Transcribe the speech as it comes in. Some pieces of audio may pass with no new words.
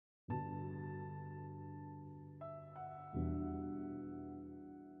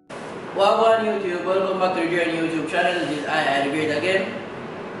Welcome on YouTube, welcome back to the Journey YouTube channel. This is I the Great again.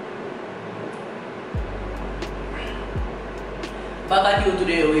 Back at you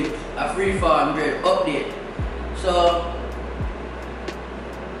today with a freeform dread update. So,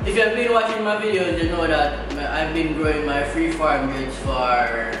 if you have been watching my videos, you know that I've been growing my freeform dreads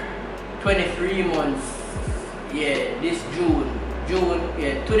for 23 months. Yeah, this June,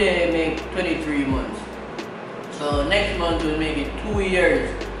 yeah, today I make 23 months. So next month will make it 2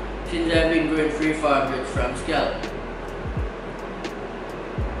 years since I've been growing freeform dreads from scalp.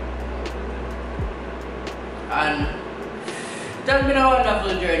 And it has been a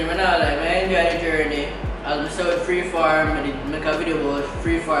wonderful journey, man. I enjoy the journey. I'll start with freeform, I did make a video about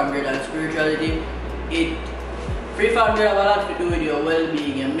freeform dread and spirituality. Freeform dread have a lot to do with your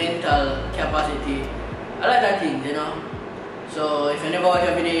well-being, your mental capacity, a lot of things, you know. So if you never watch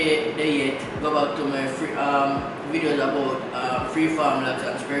a video there yet, go back to my videos about freeform locks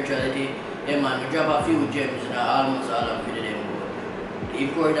and spirituality. Yeah man, we drop a few gems in almost all of them about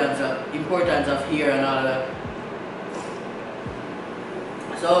the importance of hair and all that.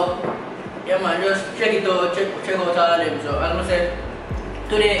 So yeah man, just check it out, check out all of them. So as I said,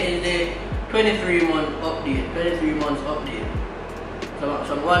 today is the 23 months update. So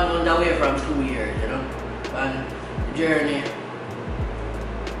I'm 1 month away from 2 years, you know. And the journey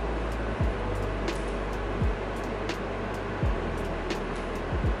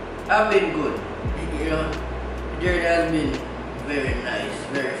have been good, you know. The journey has been very nice,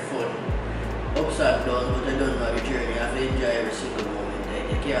 very fun. Ups and downs, but I don't know the journey. I have to enjoy every single moment.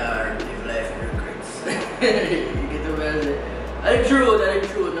 You can't live life with regrets. You get the well. And the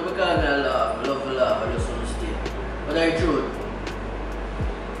truth, never call me a laugh. I love to laugh, I just want to stay. But the truth.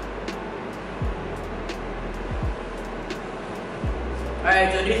 Alright,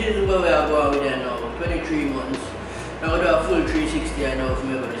 so this is where we are going with now. 23 months. I'm going to do a full 360 I know if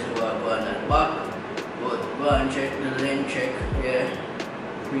maybe this is what I'm going and back. But go and check the length check, yeah.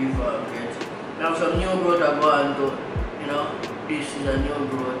 Freeform dreads. Now some new growth I'm going to, you know, this is a new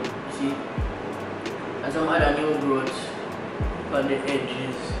growth, you see. And some other new growths on the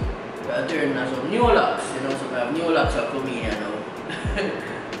edges. I turn now some new locks, you know, so I have new locks are coming here now.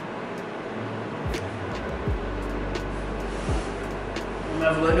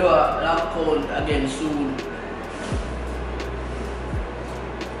 I'm going to do a lock count again soon.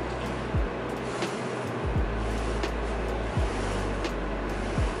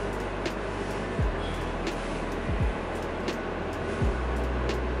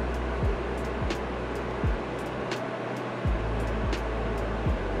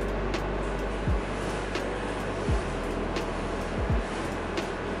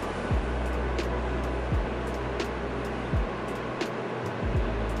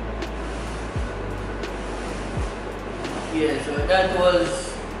 Yeah, so that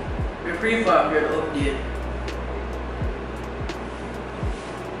was the freeform dread update.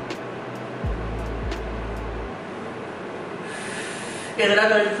 Yeah, so that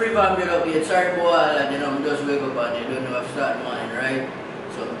was the freeform dread update. Sorry for all that, you know, I'm just wake up and you don't know I've started mine, right?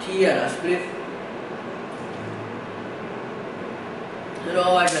 Some tea and a spliff. So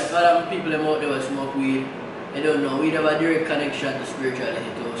don't watch that. A lot of people out there will smoke weed. They don't know. We have a direct connection to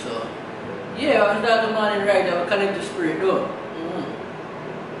spirituality too, so yeah, I start the morning right, I will connect to spirit though.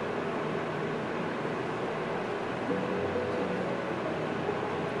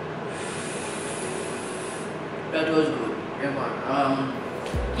 That was good. Yeah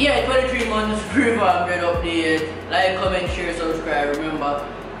man. Yeah, 23 months freeform dread update. Like, comment, share, subscribe. Remember,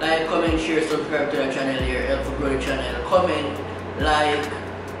 like, comment, share, subscribe to the channel here. Help to grow the channel. Comment, like,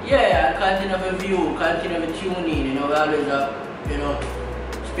 yeah, continue to view, continue to tune in, you know, we always you know,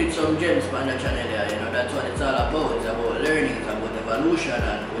 spit some gems on the channel here, you know, that's what it's all about. It's about learning, it's about evolution,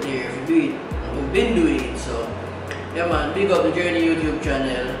 and we're here to do it. And we've been doing it, so yeah man, big up the Journey YouTube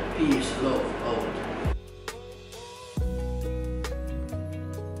channel. Peace, love, out.